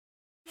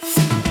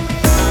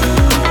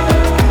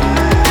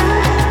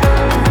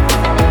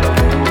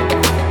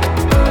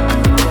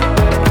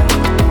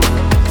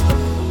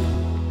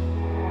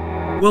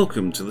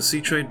Welcome to the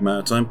Seatrade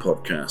Maritime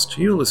Podcast.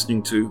 You're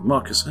listening to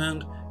Marcus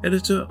Hand,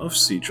 editor of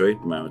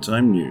Seatrade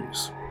Maritime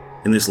News.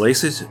 In this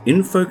latest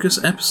In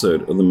Focus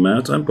episode of the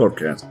Maritime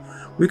Podcast,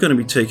 we're going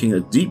to be taking a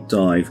deep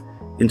dive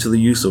into the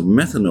use of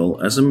methanol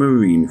as a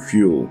marine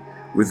fuel.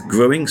 With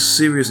growing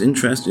serious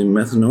interest in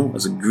methanol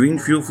as a green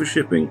fuel for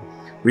shipping,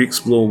 we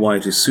explore why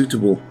it is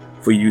suitable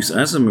for use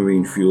as a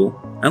marine fuel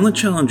and the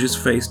challenges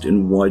faced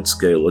in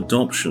wide-scale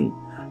adoption.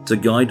 To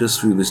guide us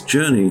through this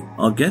journey,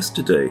 our guest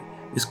today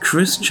is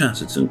Chris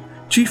Chatterton,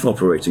 Chief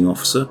Operating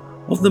Officer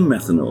of the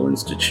Methanol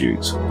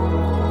Institute.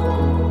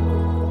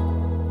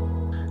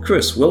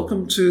 Chris,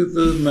 welcome to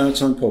the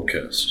Maritime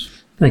Podcast.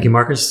 Thank you,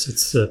 Marcus.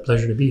 It's a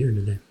pleasure to be here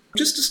today.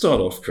 Just to start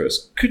off,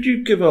 Chris, could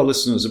you give our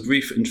listeners a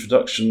brief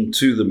introduction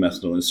to the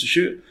Methanol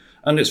Institute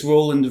and its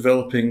role in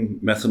developing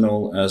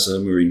methanol as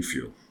a marine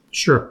fuel?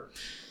 Sure.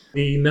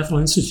 The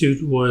Methanol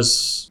Institute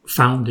was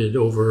founded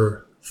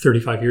over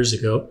 35 years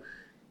ago,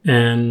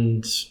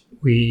 and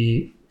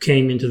we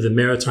came into the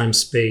maritime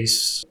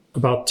space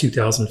about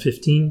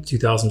 2015,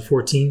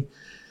 2014.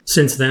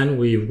 Since then,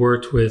 we've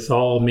worked with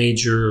all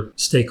major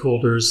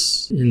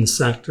stakeholders in the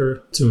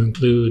sector to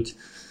include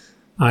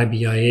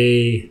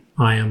IBIA,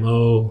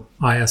 IMO,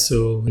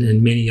 ISO,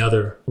 and many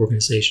other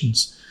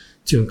organizations,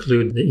 to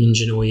include the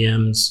engine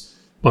OEMs,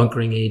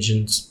 bunkering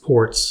agents,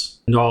 ports,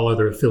 and all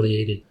other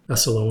affiliated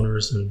vessel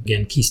owners, and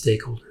again, key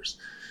stakeholders.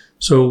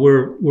 So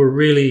we're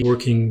really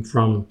working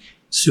from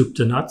soup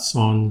to nuts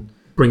on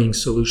bringing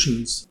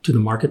solutions to the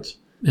market.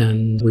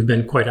 And we've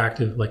been quite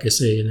active, like I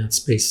say, in that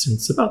space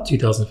since about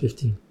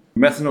 2015.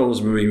 Methanol as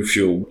a marine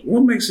fuel,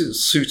 what makes it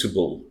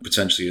suitable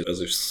potentially as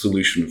a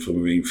solution for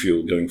marine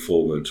fuel going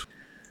forward?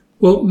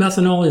 Well,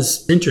 methanol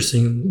is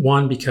interesting,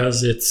 one,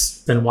 because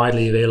it's been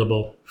widely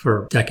available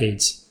for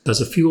decades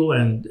as a fuel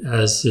and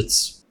as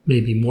it's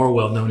maybe more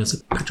well known as a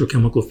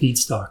petrochemical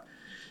feedstock.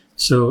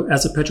 So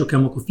as a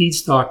petrochemical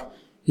feedstock,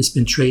 it's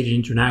been traded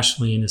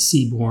internationally in a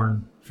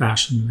seaborne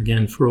fashion,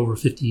 again, for over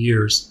 50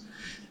 years.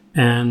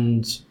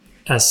 And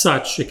as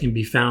such, it can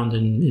be found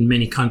in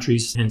many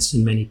countries, hence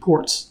in many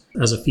ports,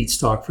 as a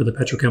feedstock for the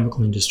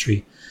petrochemical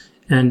industry.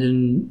 And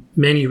in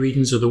many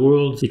regions of the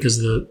world, because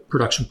the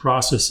production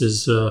process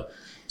is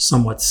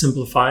somewhat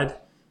simplified,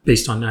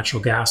 based on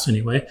natural gas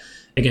anyway,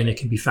 again, it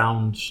can be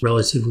found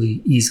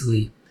relatively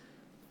easily.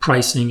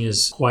 Pricing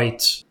is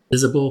quite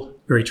visible,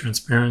 very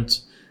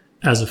transparent.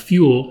 As a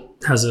fuel,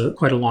 it has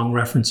quite a long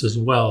reference as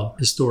well,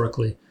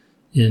 historically,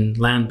 in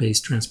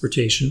land-based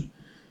transportation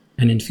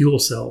and in fuel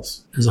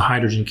cells as a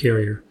hydrogen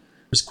carrier.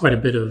 There's quite a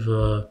bit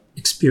of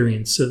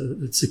experience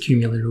that's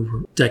accumulated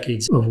over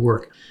decades of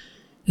work.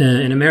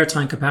 In a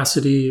maritime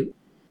capacity,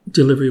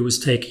 delivery was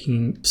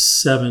taking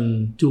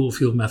 7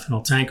 dual-fuel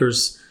methanol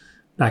tankers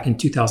back in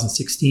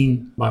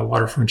 2016 by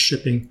Waterfront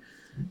Shipping,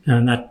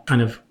 and that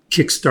kind of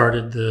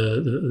kick-started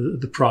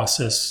the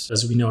process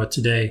as we know it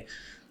today.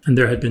 And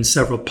there had been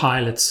several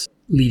pilots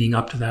leading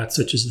up to that,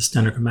 such as the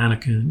Stena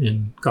Germanica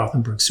in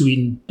Gothenburg,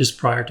 Sweden, just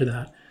prior to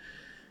that.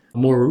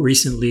 More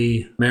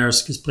recently,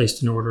 Maersk has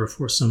placed an order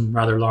for some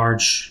rather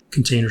large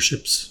container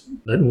ships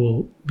that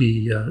will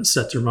be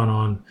set to run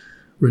on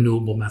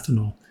renewable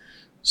methanol.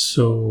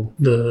 So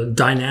the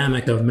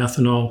dynamic of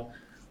methanol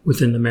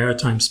within the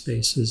maritime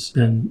space has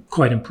been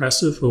quite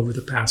impressive over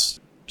the past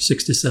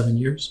 6 to 7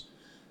 years.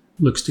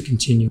 Looks to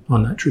continue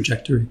on that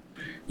trajectory.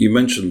 You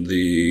mentioned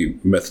the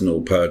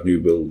methanol-powered new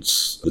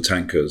builds, the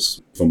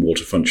tankers from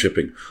Waterfront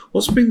Shipping.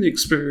 What's been the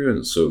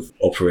experience of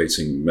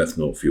operating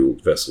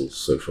methanol-fueled vessels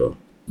so far?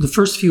 The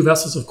first few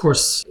vessels, of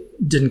course,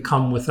 didn't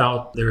come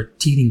without their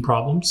teething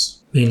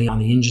problems, mainly on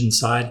the engine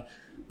side,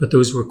 but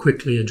those were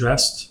quickly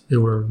addressed. They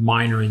were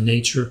minor in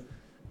nature.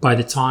 By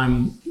the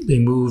time they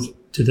moved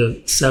to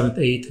the 7th,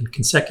 8th, and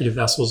consecutive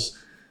vessels,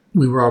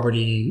 we were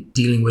already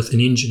dealing with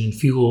an engine and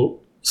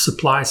fuel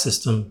supply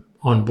system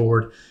on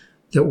board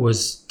that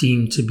was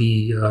deemed to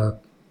be,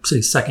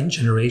 say, second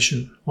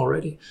generation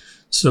already.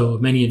 So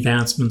many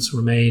advancements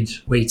were made,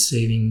 weight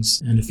savings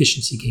and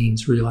efficiency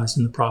gains realized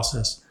in the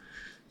process.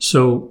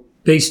 So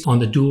based on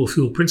the dual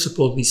fuel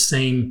principle, these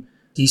same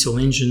diesel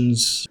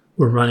engines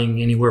were running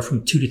anywhere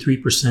from 2 to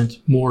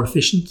 3% more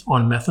efficient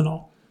on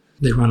methanol.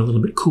 They run a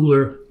little bit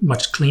cooler,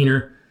 much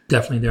cleaner.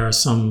 Definitely there are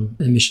some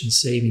emission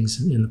savings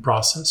in the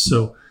process.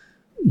 So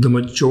the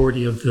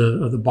majority of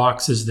the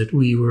boxes that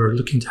we were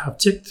looking to have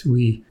ticked,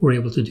 we were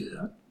able to do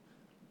that.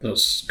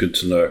 That's good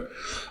to know.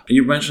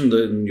 You mentioned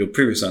in your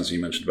previous answer,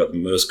 you mentioned about the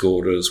Maersk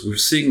orders. We're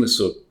seeing this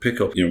sort of pick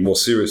up, more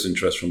serious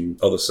interest from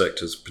other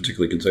sectors,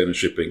 particularly container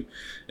shipping,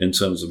 in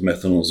terms of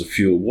methanol as a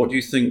fuel. What do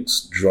you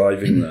think's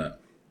driving that?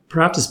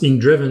 Perhaps it's being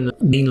driven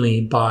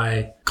mainly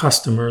by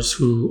customers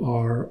who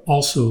are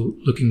also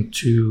looking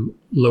to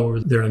lower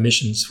their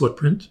emissions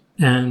footprint,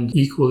 and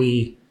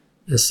equally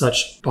as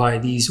such by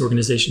these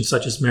organizations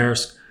such as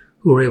Maersk,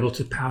 who are able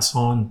to pass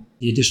on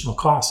the additional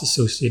costs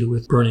associated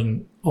with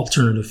burning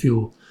alternative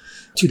fuel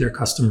to their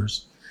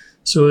customers.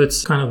 So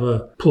it's kind of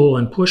a pull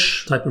and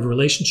push type of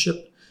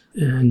relationship,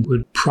 and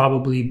would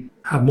probably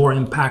have more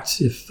impact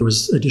if there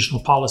was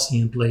additional policy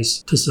in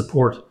place to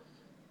support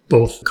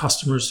both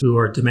customers who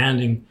are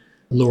demanding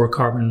lower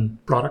carbon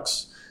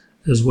products,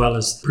 as well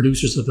as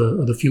producers of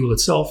the fuel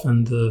itself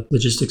and the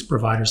logistics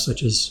providers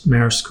such as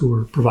Maersk, who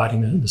are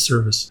providing the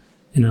service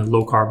in a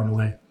low carbon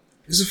way.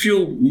 Is the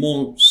fuel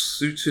more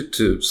suited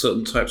to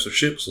certain types of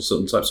ships or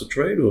certain types of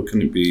trade, or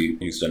can it be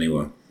used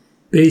anywhere?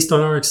 Based on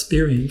our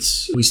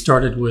experience, we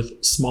started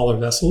with smaller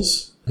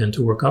vessels and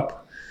to work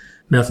up.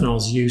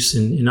 Methanol's use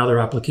in other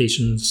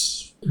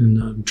applications,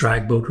 in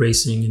drag boat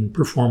racing and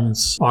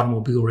performance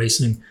automobile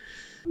racing,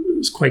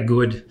 is quite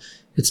good.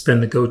 It's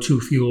been the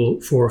go-to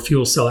fuel for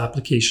fuel cell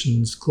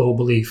applications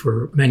globally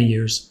for many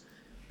years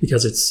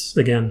because it's,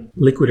 again,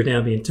 liquid at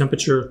ambient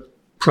temperature.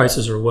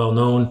 Prices are well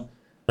known.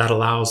 That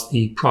allows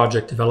the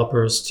project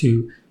developers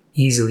to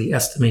easily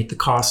estimate the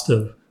cost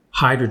of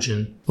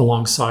hydrogen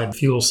alongside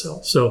fuel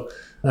cells. So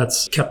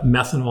that's kept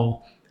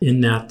methanol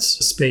in that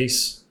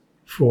space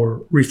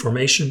for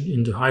reformation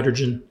into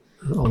hydrogen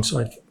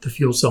alongside the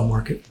fuel cell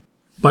market.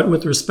 But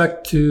with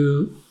respect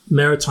to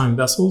maritime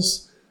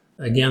vessels,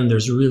 again,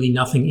 there's really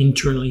nothing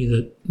internally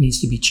that needs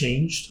to be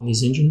changed on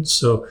these engines.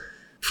 So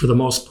for the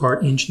most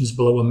part, engines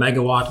below 1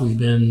 megawatt, we've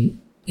been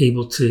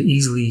able to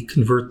easily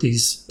convert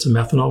these to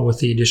methanol with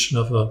the addition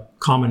of a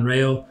common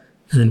rail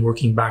and then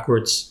working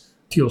backwards.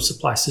 Fuel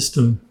supply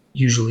system,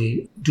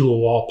 usually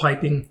dual wall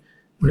piping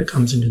when it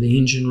comes into the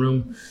engine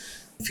room,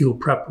 fuel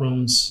prep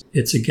rooms.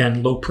 It's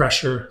again low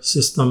pressure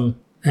system,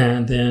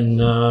 and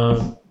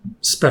then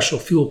special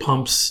fuel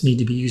pumps need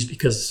to be used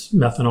because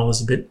methanol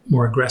is a bit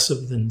more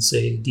aggressive than,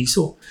 say,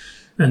 diesel,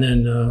 and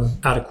then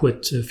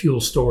adequate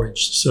fuel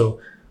storage. So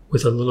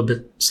with a little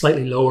bit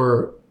slightly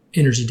lower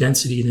energy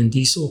density than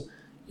diesel,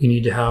 you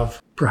need to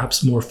have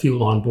perhaps more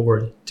fuel on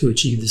board to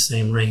achieve the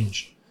same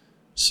range.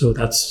 So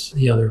that's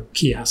the other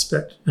key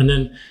aspect. And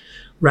then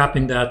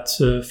wrapping that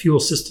fuel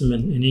system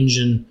and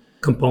engine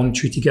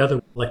componentry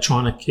together,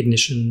 electronic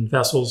ignition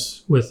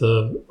vessels with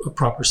a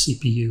proper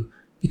CPU,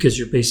 because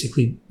you're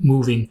basically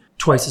moving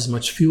twice as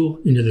much fuel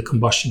into the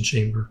combustion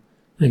chamber.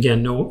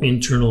 Again, no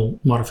internal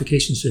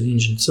modifications to the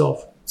engine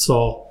itself. It's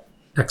all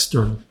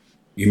external.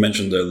 You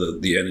mentioned there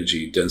the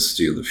energy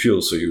density of the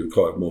fuel, so you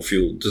require more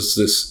fuel. Does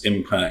this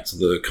impact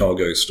the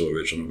cargo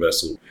storage on a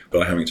vessel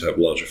by having to have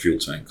larger fuel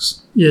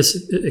tanks? Yes,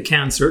 it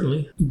can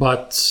certainly.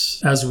 But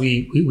as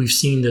we've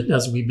seen that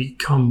as we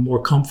become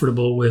more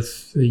comfortable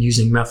with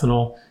using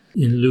methanol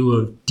in lieu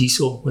of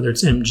diesel, whether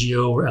it's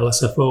MGO or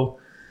LSFO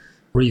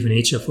or even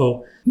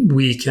HFO,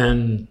 we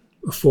can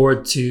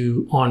afford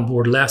to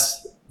onboard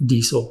less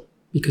diesel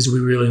because we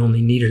really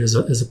only need it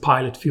as a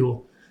pilot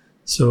fuel.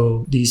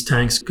 So these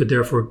tanks could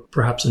therefore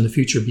perhaps in the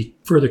future be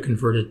further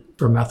converted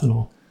for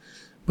methanol.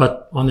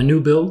 But on the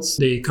new builds,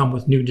 they come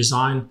with new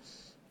design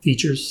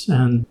features,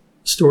 and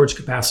storage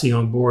capacity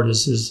on board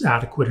is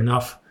adequate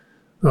enough,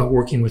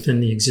 working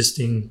within the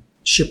existing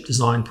ship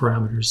design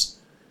parameters.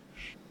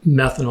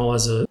 Methanol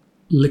as a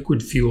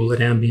liquid fuel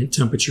at ambient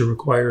temperature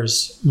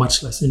requires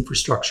much less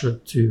infrastructure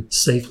to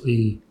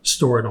safely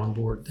store it on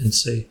board than,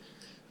 say,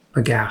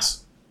 any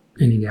gas.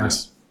 Yeah.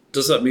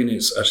 Does that mean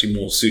it's actually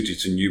more suited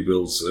to new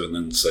builds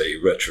than, say,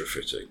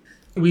 retrofitting?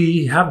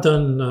 We have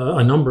done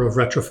a number of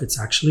retrofits,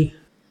 actually.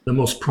 The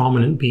most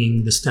prominent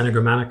being the Stena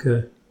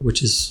Germanica,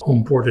 which is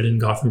homeported in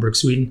Gothenburg,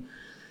 Sweden.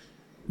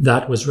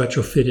 That was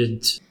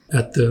retrofitted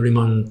at the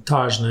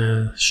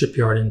Remontage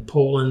shipyard in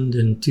Poland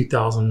in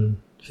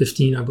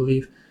 2015, I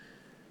believe.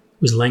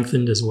 It was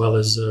lengthened as well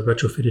as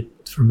retrofitted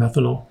for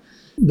methanol.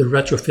 The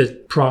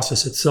retrofit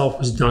process itself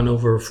was done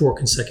over 4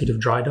 consecutive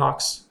dry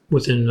docks.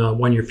 Within a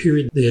 1-year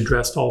period, they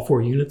addressed all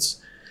 4 units.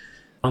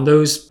 On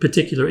those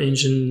particular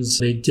engines,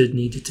 they did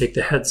need to take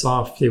the heads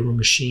off. They were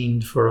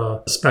machined for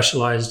a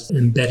specialized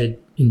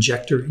embedded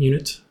injector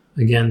unit,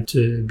 again,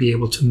 to be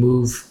able to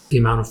move the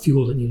amount of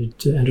fuel that needed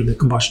to enter the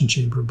combustion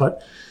chamber.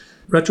 But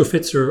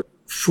retrofits are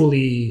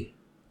fully,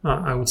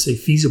 I would say,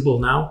 feasible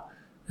now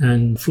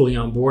and fully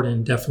on board,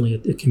 and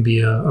definitely it can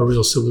be a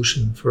real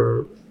solution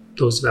for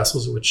those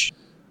vessels which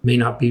may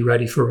not be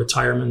ready for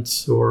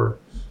retirement or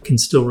can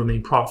still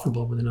remain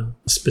profitable within a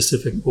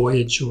specific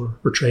voyage or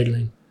trade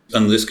lane.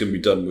 And this can be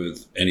done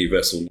with any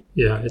vessel?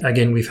 Yeah,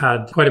 again, we've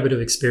had quite a bit of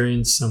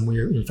experience, and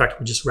we're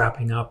just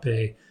wrapping up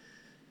a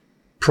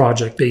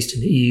project based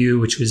in the EU,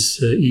 which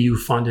was EU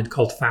funded,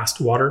 called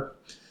Fast Water.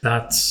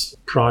 That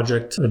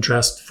project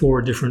addressed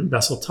 4 different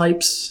vessel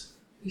types.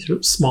 These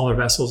are smaller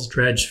vessels: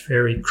 dredge,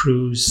 ferry,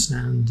 cruise,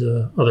 and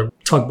other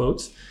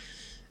tugboats.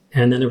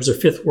 And then there was a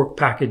 5th work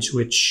package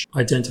which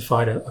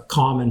identified a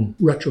common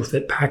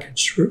retrofit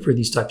package for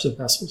these types of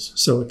vessels,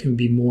 so it can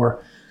be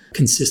more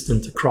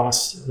consistent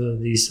across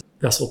these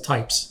vessel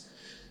types.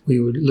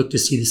 We would look to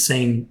see the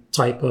same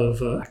type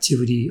of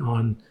activity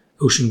on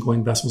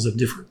ocean-going vessels of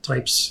different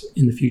types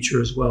in the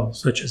future as well,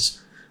 such as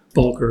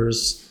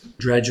bulkers,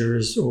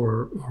 dredgers,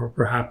 or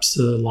perhaps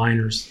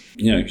liners.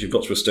 You know, if you've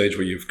got to a stage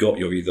where you've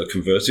either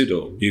converted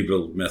or new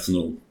build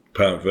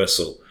methanol-powered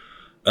vessel,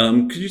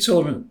 could you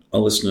tell our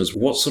listeners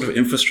what sort of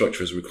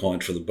infrastructure is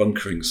required for the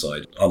bunkering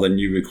side? Are there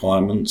new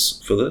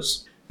requirements for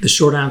this? The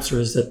short answer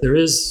is that there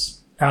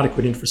is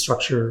adequate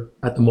infrastructure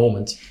at the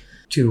moment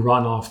to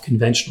run off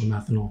conventional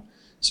methanol.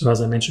 So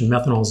as I mentioned,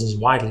 methanol is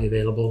widely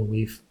available.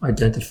 We've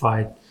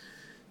identified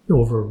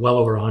well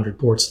over 100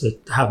 ports that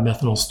have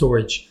methanol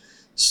storage.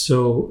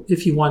 So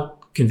if you want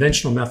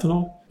conventional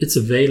methanol, it's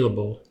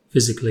available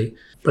physically,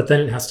 but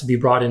then it has to be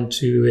brought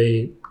into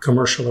a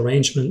commercial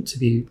arrangement to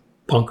be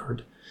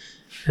bunkered.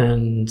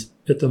 And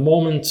at the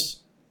moment,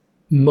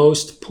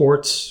 most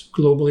ports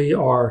globally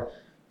are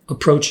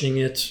approaching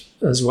it,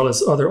 as well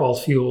as other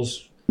alt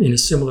fuels, in a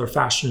similar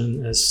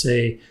fashion as,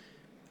 say,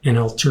 an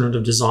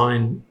alternative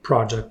design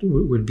project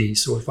would be.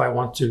 So if I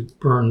want to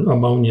burn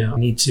ammonia, I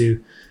need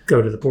to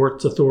go to the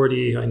port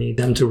authority. I need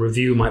them to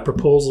review my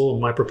proposal.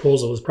 My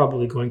proposal is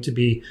probably going to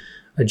be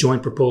a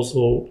joint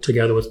proposal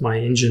together with my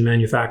engine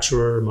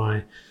manufacturer,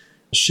 my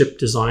ship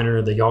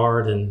designer, the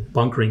yard, and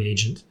bunkering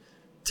agent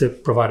to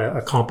provide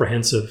a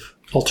comprehensive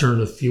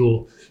alternative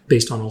fuel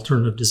based on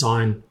alternative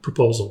design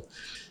proposal.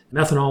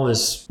 Methanol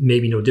is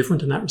maybe no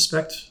different in that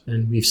respect,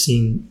 and we've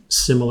seen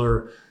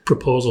similar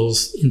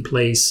proposals in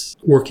place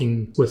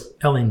working with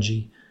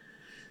LNG.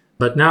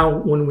 But now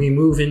when we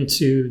move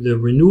into the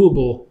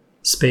renewable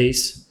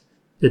space,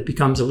 it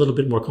becomes a little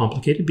bit more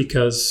complicated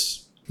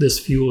because this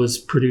fuel is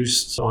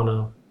produced on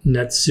a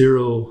net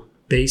zero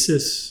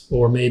basis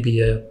or maybe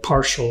a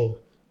partial,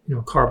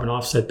 carbon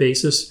offset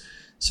basis.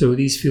 So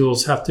these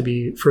fuels have to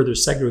be further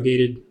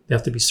segregated. They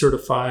have to be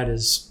certified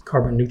as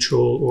carbon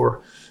neutral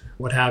or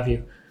what have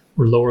you,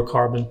 or lower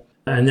carbon.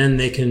 And then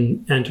they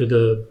can enter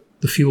the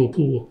fuel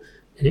pool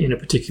in a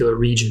particular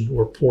region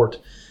or port.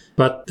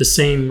 But the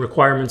same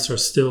requirements are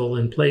still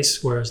in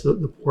place, whereas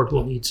the port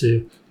will need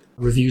to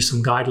review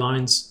some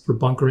guidelines for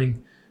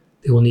bunkering.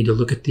 They will need to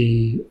look at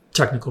the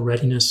technical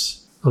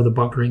readiness of the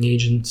bunkering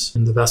agents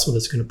and the vessel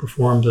that's going to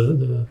perform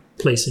the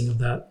placing of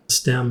that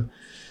stem,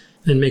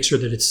 and make sure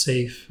that it's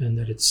safe and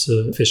that it's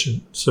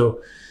efficient.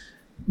 So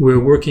we're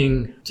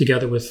working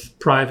together with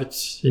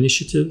private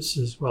initiatives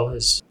as well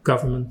as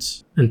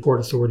government and port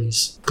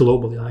authorities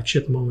globally,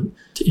 actually at the moment,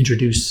 to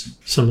introduce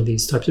some of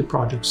these types of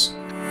projects.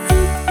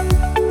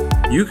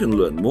 You can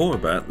learn more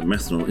about the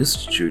Methanol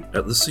Institute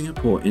at the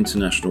Singapore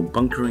International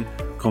Bunkering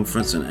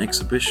Conference and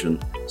Exhibition,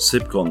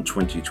 SIBCON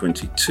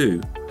 2022,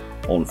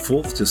 on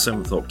 4th to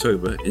 7th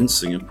October in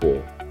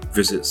Singapore.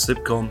 Visit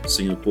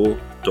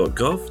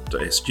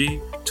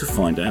sibconsingapore.gov.sg to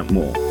find out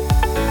more.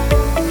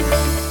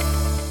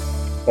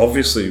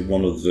 Obviously,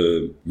 one of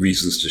the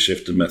reasons to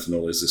shift to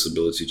methanol is this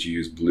ability to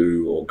use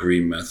blue or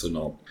green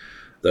methanol.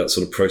 That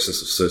sort of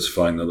process of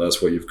certifying that that's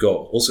what you've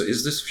got. Also,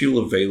 is this fuel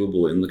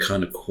available in the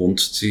kind of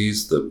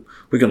quantities that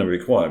we're going to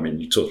require? I mean,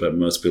 you talked about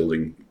Maersk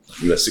building, I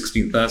think they're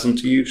 16,000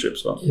 TEU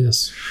ships, aren't they?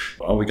 Yes.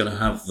 Are we going to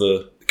have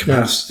the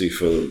capacity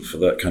for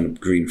that kind of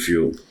green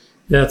fuel?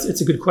 Yeah, it's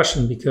a good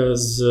question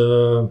because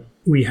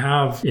we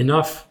have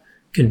enough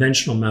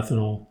conventional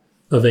methanol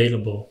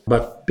available,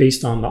 but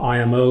based on the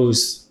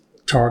IMO's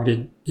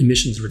targeted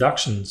emissions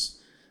reductions,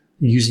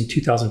 using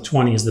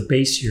 2020 as the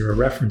base year or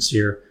reference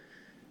year,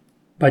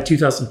 by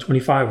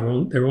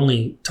 2025, they're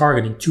only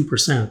targeting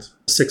 2%,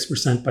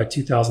 6% by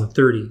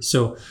 2030.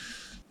 So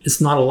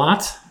it's not a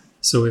lot.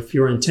 So if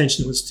your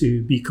intention was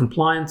to be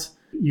compliant,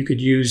 you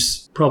could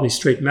use probably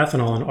straight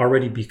methanol and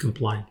already be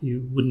compliant.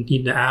 You wouldn't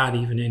need to add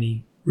even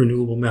any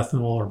renewable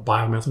methanol or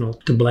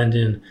biomethanol to blend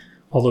in,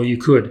 although you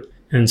could.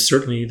 And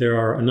certainly there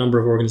are a number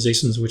of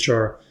organizations which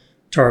are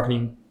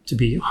targeting to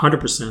be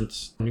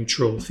 100%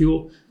 neutral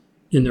fuel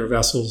in their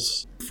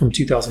vessels from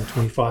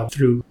 2025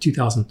 through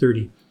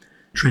 2030.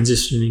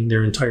 Transitioning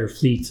their entire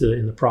fleet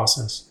in the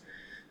process.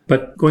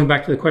 But going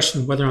back to the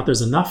question of whether or not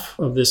there's enough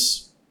of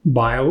this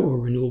bio or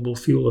renewable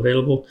fuel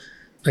available,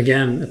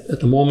 again,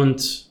 at the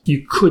moment,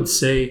 you could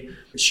say,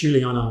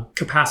 surely on a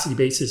capacity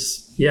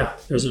basis, yeah,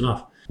 there's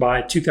enough.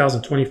 By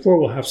 2024,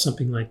 we'll have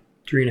something like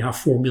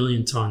 3.5-4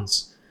 million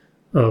tons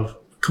of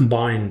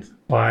combined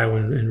bio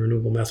and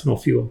renewable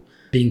methanol fuel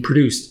being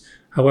produced.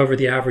 However,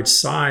 the average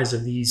size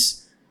of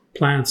these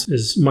plants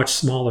is much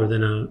smaller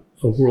than a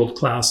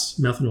world-class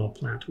methanol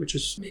plant, which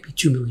is maybe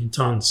 2 million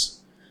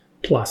tons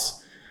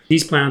plus.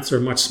 These plants are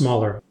much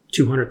smaller,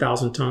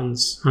 200,000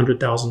 tons,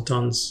 100,000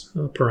 tons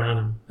per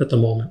annum at the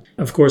moment.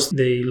 Of course,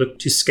 they look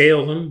to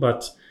scale them,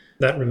 but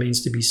that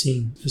remains to be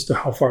seen as to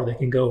how far they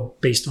can go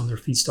based on their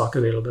feedstock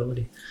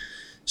availability.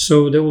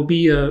 So there will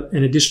be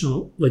an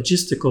additional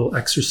logistical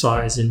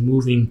exercise in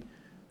moving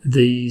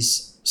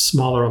these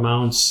smaller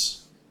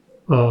amounts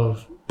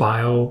of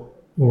bio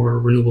or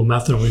renewable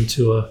methanol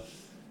into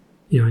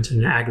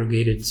an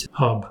aggregated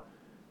hub.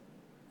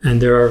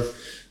 And there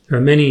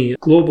are many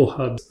global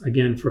hubs,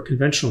 again, for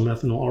conventional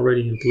methanol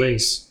already in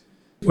place.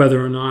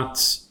 Whether or not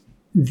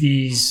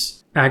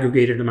these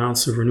aggregated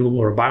amounts of renewable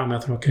or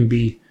biomethanol can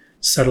be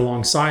set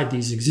alongside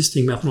these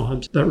existing methanol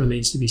hubs, that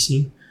remains to be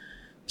seen.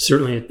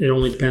 Certainly, it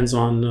only depends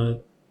on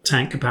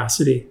tank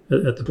capacity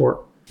at the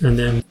port and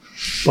then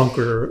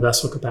bunker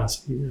vessel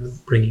capacity,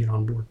 bringing it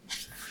on board.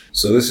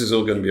 So this is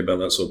all going to be about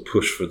that sort of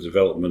push for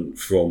development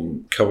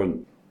from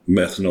current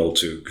methanol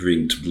to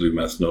green to blue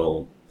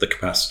methanol, the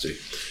capacity.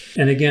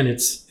 And again,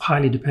 it's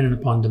highly dependent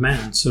upon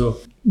demand. So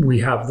we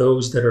have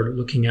those that are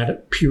looking at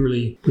it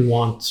purely, we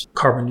want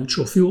carbon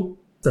neutral fuel.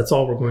 That's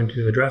all we're going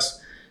to address.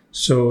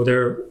 So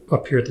they're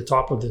up here at the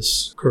top of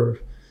this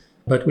curve.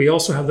 But we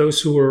also have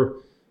those who are,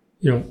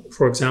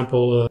 for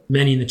example,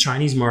 many in the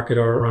Chinese market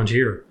are around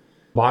here,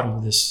 bottom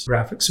of this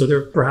graphic. So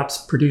they're perhaps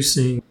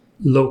producing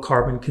low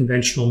carbon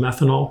conventional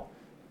methanol.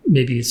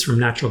 Maybe it's from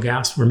natural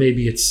gas, or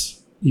maybe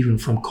it's even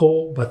from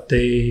coal, but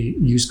they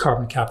use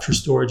carbon capture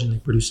storage and they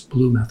produce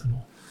blue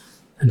methanol.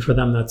 And for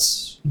them,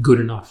 that's good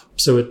enough.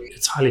 So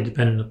it's highly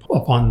dependent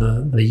upon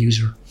the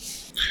user.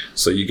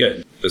 So you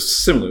get as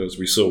similar as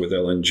we saw with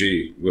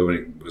LNG, when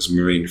it was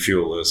marine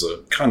fuel, as a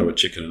kind of a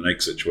chicken and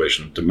egg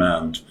situation of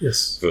demand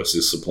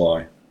versus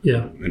supply.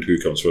 Yeah. And who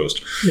comes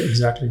first. Yeah,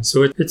 exactly.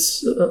 So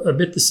it's a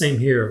bit the same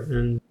here.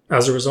 And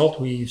as a result,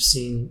 we've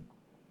seen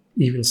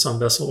even some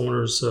vessel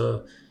owners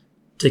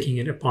taking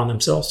it upon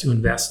themselves to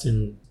invest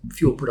in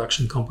fuel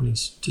production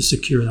companies to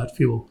secure that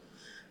fuel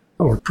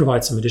or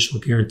provide some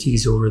additional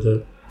guarantees over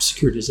the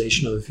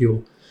securitization of the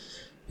fuel.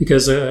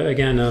 Because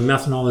again,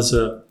 methanol is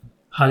a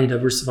highly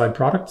diversified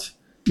product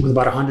with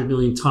about 100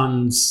 million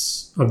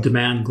tons of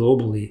demand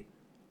globally.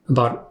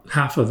 About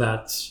half of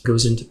that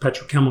goes into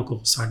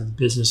petrochemical side of the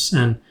business,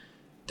 and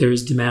there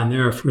is demand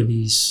there for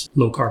these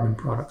low carbon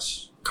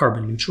products,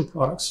 carbon neutral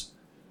products,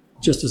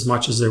 just as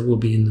much as there will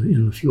be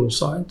in the fuel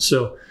side.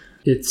 So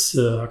it's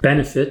a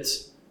benefit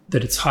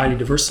that it's highly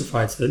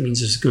diversified. So that means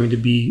there's going to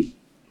be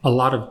a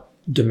lot of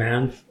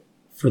demand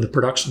for the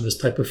production of this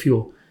type of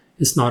fuel.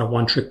 It's not a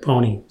one-trick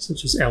pony,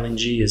 such as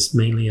LNG is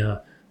mainly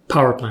a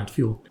power plant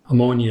fuel.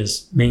 Ammonia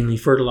is mainly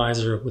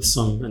fertilizer with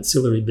some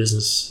ancillary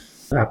business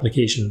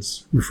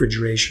applications,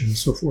 refrigeration, and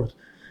so forth.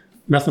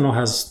 Methanol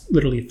has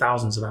literally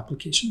thousands of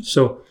applications.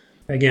 So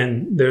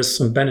again, there's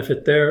some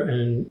benefit there,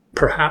 and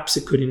perhaps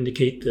it could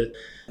indicate that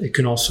it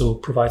can also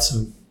provide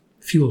some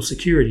fuel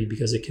security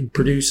because it can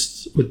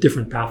produce with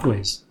different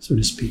pathways, so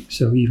to speak.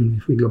 So even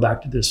if we go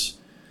back to this,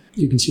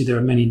 you can see there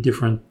are many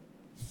different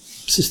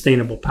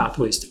sustainable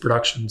pathways to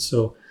production.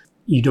 So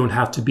you don't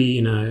have to be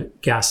in a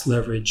gas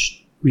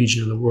leveraged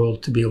region of the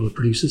world to be able to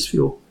produce this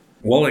fuel.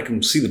 While I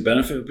can see the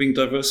benefit of being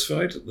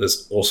diversified,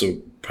 there's also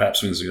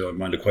perhaps means you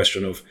mind a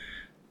question of,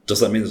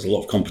 does that mean there's a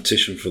lot of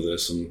competition for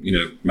this? And,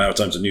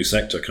 maritime's a new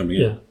sector coming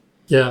in.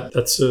 Yeah,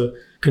 that's a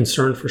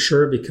concern for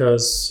sure,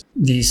 because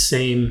these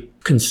same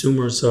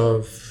consumers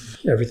of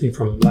everything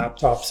from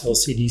laptops,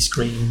 LCD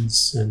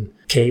screens, and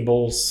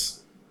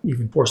cables,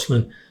 even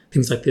porcelain,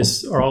 things like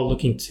this, are all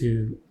looking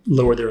to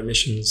lower their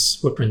emissions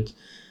footprint.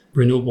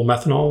 Renewable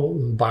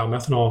methanol,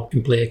 biomethanol,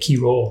 can play a key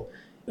role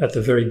at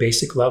the very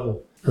basic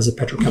level as a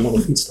petrochemical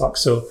feedstock.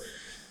 So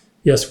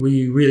yes,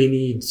 we really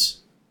need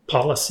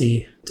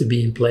policy to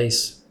be in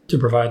place to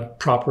provide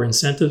proper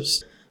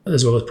incentives,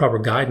 as well as proper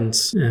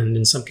guidance, and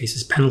in some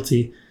cases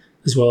penalty,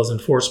 as well as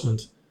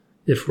enforcement,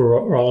 if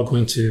we're all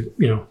going to,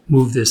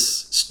 move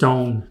this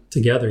stone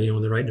together,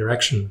 in the right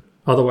direction.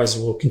 Otherwise,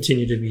 it will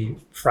continue to be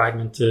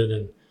fragmented,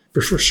 and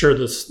for sure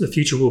the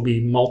future will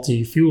be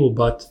multi-fuel,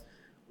 but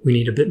we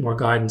need a bit more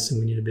guidance and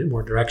we need a bit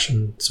more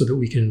direction so that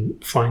we can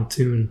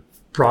fine-tune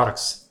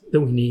products that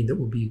we need that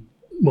will be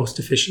most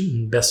efficient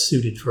and best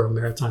suited for a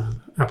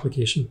maritime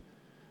application.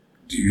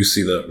 Do you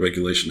see that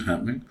regulation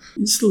happening?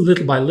 It's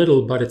little by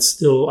little, but it's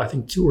still, I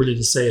think, too early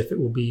to say if it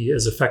will be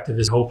as effective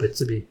as I hope it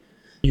to be.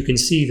 You can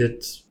see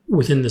that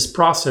within this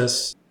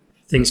process,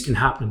 things can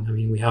happen. I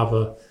mean,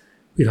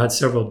 we've had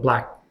several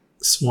black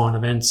swan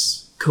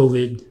events,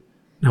 COVID.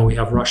 Now we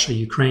have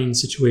Russia-Ukraine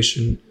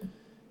situation.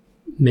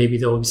 Maybe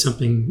there will be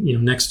something,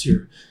 next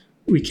year.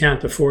 We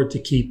can't afford to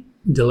keep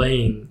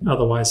delaying.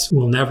 Otherwise,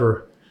 we'll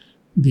never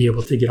be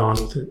able to get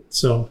on with it.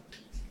 So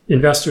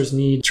investors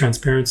need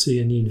transparency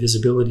and need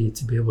visibility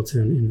to be able to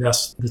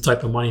invest the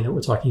type of money that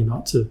we're talking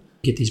about to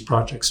get these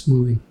projects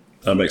moving.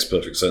 That makes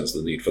perfect sense,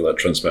 the need for that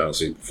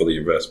transparency for the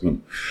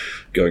investment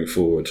going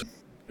forward.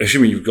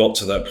 Assuming you've got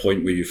to that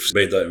point where you've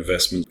made that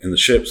investment in the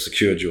ship,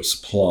 secured your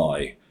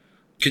supply,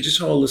 could you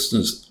tell our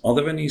listeners, are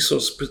there any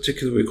sorts of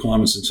particular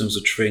requirements in terms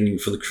of training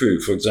for the crew?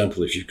 For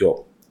example, if you've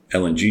got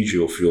LNG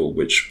dual fuel,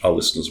 which our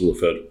listeners will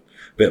have heard a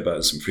bit about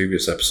in some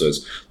previous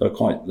episodes, there are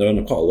quite a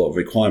lot of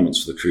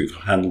requirements for the crew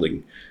for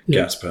handling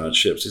gas-powered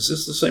ships. Is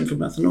this the same for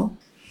methanol?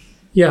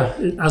 Yeah,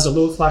 as a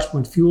low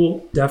flashpoint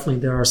fuel,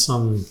 definitely there are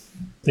some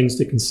things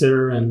to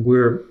consider, and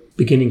we're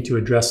beginning to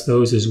address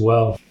those as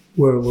well.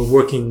 We're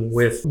working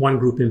with one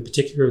group in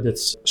particular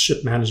that's a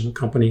ship management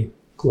company,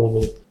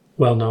 global,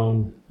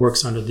 well-known,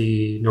 works under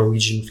the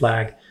Norwegian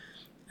flag.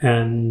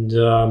 And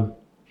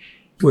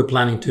we're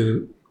planning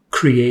to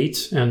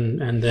create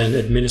and then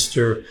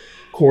administer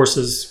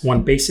courses,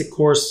 one basic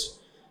course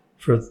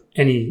for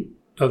any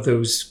of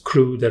those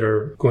crew that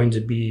are going to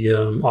be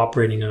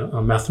operating a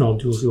methanol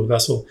dual fuel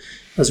vessel,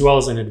 as well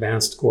as an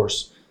advanced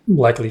course,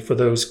 likely for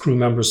those crew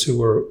members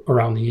who are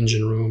around the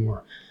engine room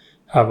or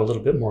have a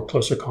little bit more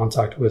closer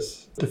contact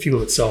with the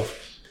fuel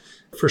itself.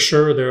 For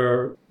sure, there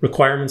are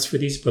requirements for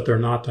these, but they're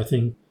not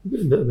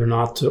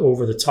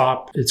over the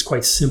top. It's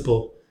quite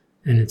simple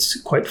and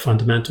it's quite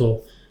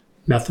fundamental.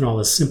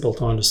 Methanol is simple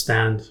to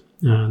understand.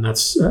 And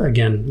that's,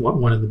 again,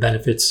 one of the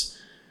benefits.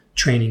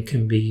 Training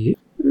can be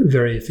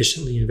very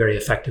efficiently and very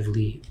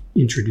effectively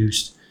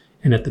introduced.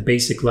 And at the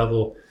basic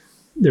level,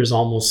 there's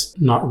almost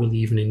not really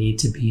even a need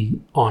to be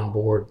on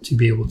board to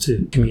be able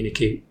to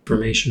communicate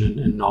information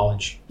and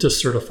knowledge to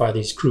certify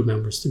these crew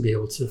members to be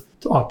able to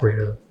operate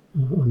a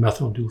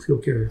methanol dual fuel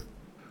carrier.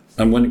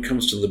 And when it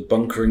comes to the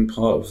bunkering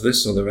part of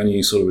this, are there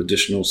any sort of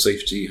additional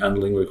safety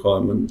handling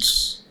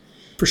requirements?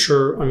 For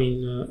sure. I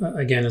mean,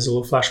 again, as a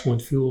low flash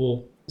point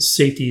fuel,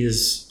 safety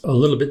is a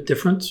little bit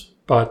different,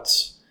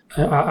 but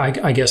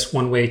I guess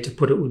one way to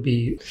put it would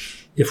be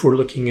if we're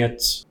looking at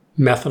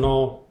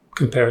methanol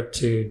compared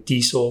to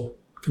diesel,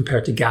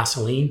 compared to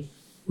gasoline,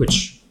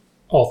 which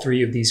all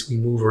three of these we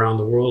move around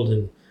the world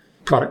in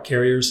product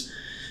carriers,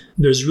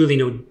 there's really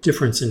no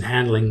difference in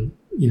handling,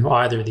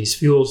 either of these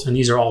fuels. And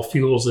these are all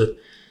fuels that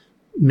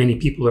many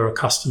people are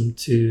accustomed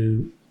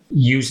to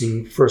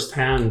using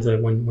firsthand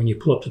when you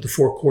pull up to the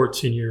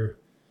forecourts in your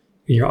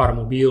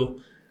automobile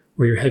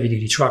or your heavy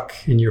duty truck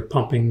and you're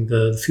pumping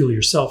the fuel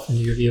yourself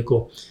into your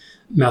vehicle.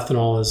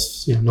 Methanol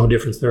is no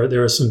difference.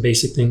 There are some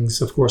basic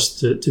things, of course,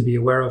 to be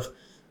aware of,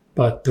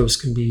 but those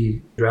can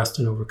be addressed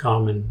and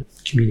overcome and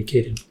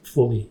communicated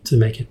fully to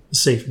make it a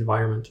safe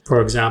environment.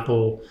 For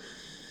example,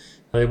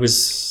 it was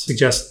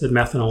suggested that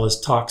methanol is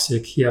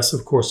toxic. Yes,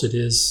 of course it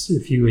is.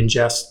 If you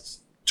ingest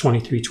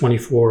 23,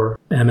 24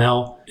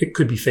 ml, it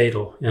could be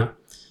fatal,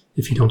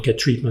 if you don't get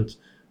treatment.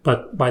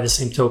 But by the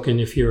same token,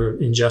 if you're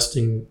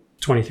ingesting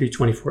 23,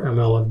 24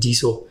 ml of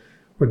diesel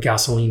or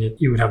gasoline,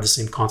 you would have the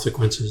same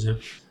consequences.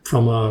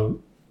 From a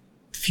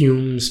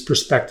fumes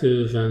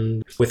perspective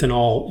and within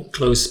all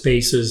enclosed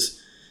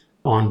spaces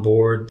on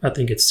board, I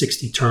think it's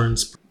 60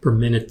 turns per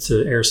minute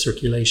to air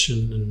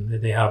circulation,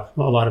 and they have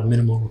a lot of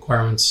minimal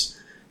requirements.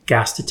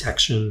 Gas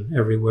detection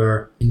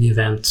everywhere in the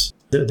event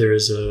there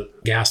is a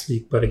gas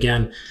leak. But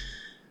again,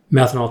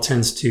 methanol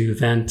tends to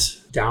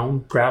vent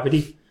down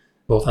gravity,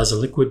 both as a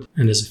liquid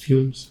and as a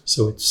fumes.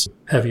 So it's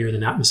heavier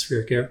than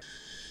atmospheric air.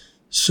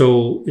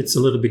 So it's a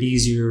little bit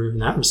easier in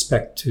that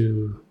respect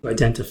to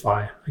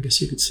identify, I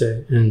guess you could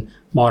say. And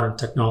modern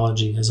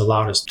technology has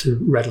allowed us to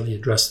readily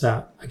address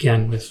that.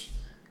 Again, with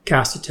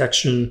gas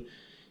detection,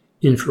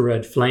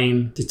 infrared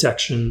flame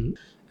detection,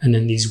 and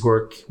then these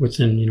work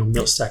within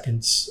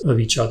milliseconds of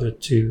each other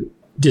to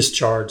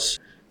discharge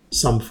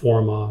some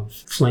form of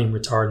flame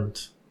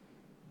retardant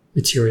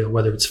material,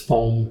 whether it's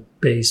foam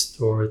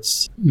based or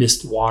it's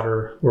mist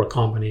water or a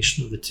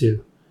combination of the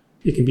two.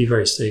 It can be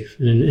very safe.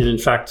 And in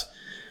fact,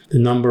 the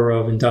number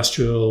of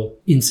industrial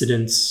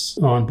incidents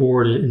on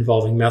board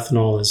involving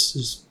methanol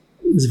is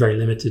very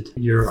limited.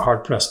 You're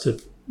hard pressed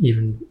to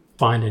even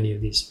find any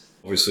of these.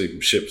 Obviously,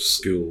 ship's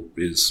fuel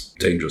is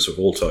dangerous of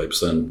all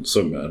types, and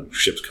some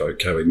ships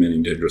carry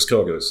many dangerous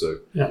cargoes. So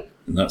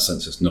in that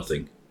sense, it's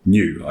nothing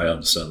new. I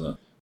understand that.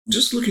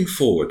 Just looking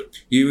forward,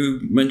 you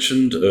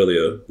mentioned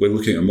earlier we're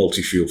looking at a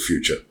multi-fuel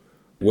future.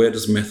 Where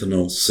does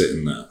methanol sit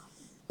in that?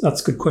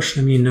 That's a good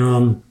question. I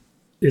mean,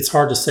 it's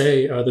hard to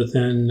say other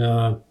than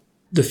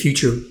the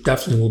future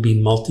definitely will be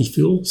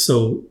multi-fuel.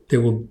 So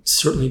there will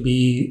certainly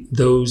be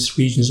those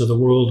regions of the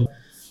world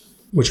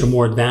which are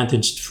more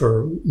advantaged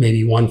for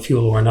maybe one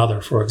fuel or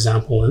another. For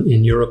example,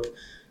 in Europe,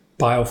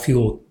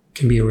 biofuel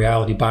can be a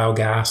reality.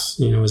 Biogas,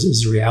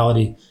 is a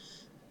reality.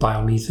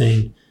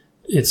 Biomethane,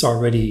 it's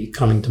already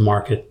coming to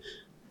market.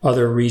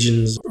 Other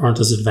regions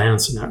aren't as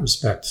advanced in that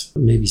respect.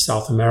 Maybe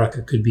South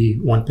America could be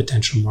one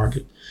potential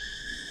market.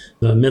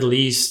 The Middle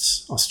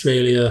East,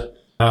 Australia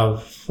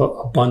have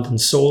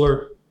abundant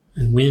solar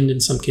and wind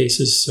in some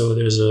cases. So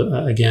there's,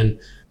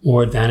 again,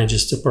 more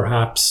advantages to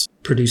perhaps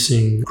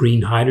producing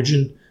green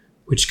hydrogen,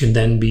 which can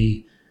then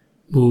be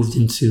moved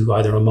into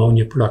either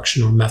ammonia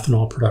production or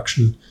methanol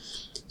production.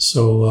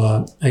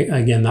 So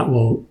again, that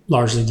will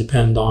largely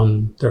depend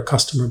on their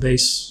customer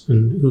base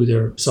and who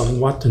they're selling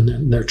what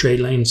and their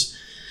trade lanes.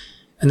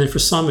 And then for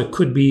some, it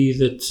could be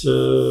that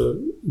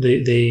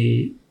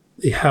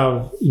they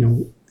have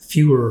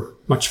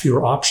much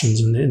fewer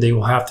options, and they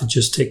will have to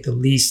just take the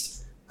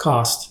least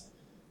cost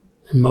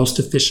and most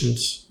efficient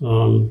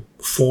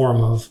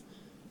form of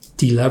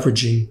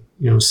deleveraging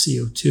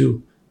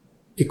CO2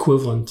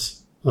 equivalent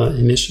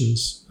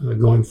emissions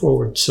going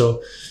forward.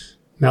 So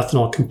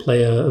methanol can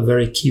play a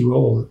very key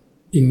role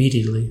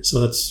immediately. So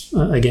that's,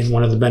 again,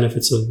 one of the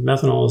benefits of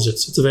methanol is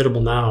it's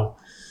available now.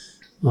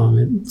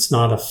 It's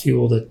not a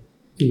fuel that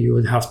you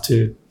would have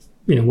to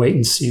wait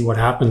and see what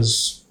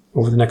happens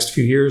over the next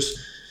few years.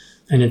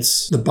 And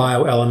the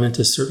bio element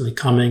is certainly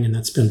coming, and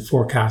that's been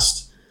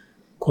forecast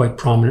quite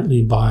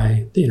prominently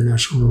by the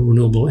International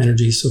Renewable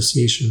Energy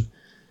Association,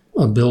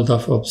 a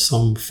buildup of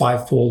some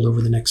 5-fold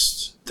over the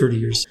next 30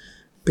 years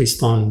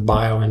based on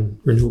bio and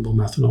renewable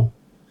methanol.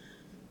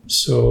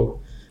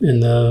 So in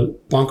the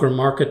bunker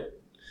market,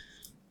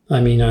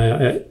 I mean,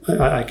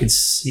 I could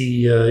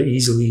see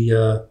easily,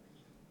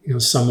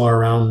 somewhere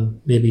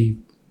around maybe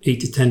 8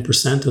 to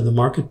 10% of the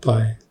market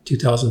by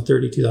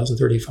 2030,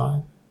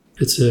 2035.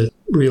 It's a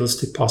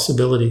realistic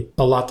possibility.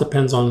 A lot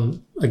depends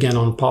on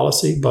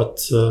policy, but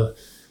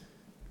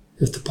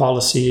if the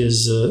policy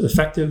is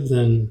effective,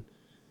 then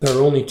there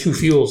are only 2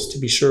 fuels, to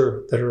be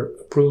sure, that are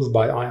approved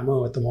by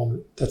IMO at the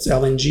moment. That's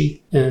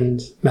LNG and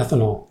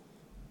methanol.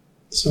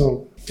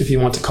 So if you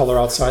want to color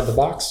outside the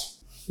box,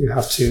 You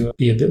have to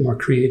be a bit more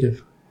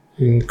creative,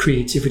 and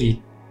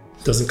creativity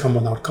doesn't come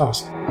without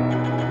cost.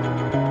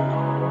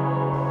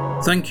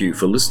 Thank you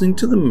for listening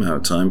to the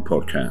Maritime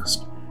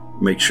Podcast.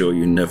 Make sure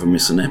you never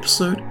miss an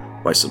episode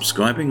by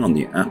subscribing on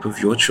the app of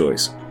your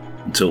choice.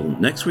 Until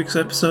next week's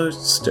episode,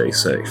 stay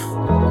safe.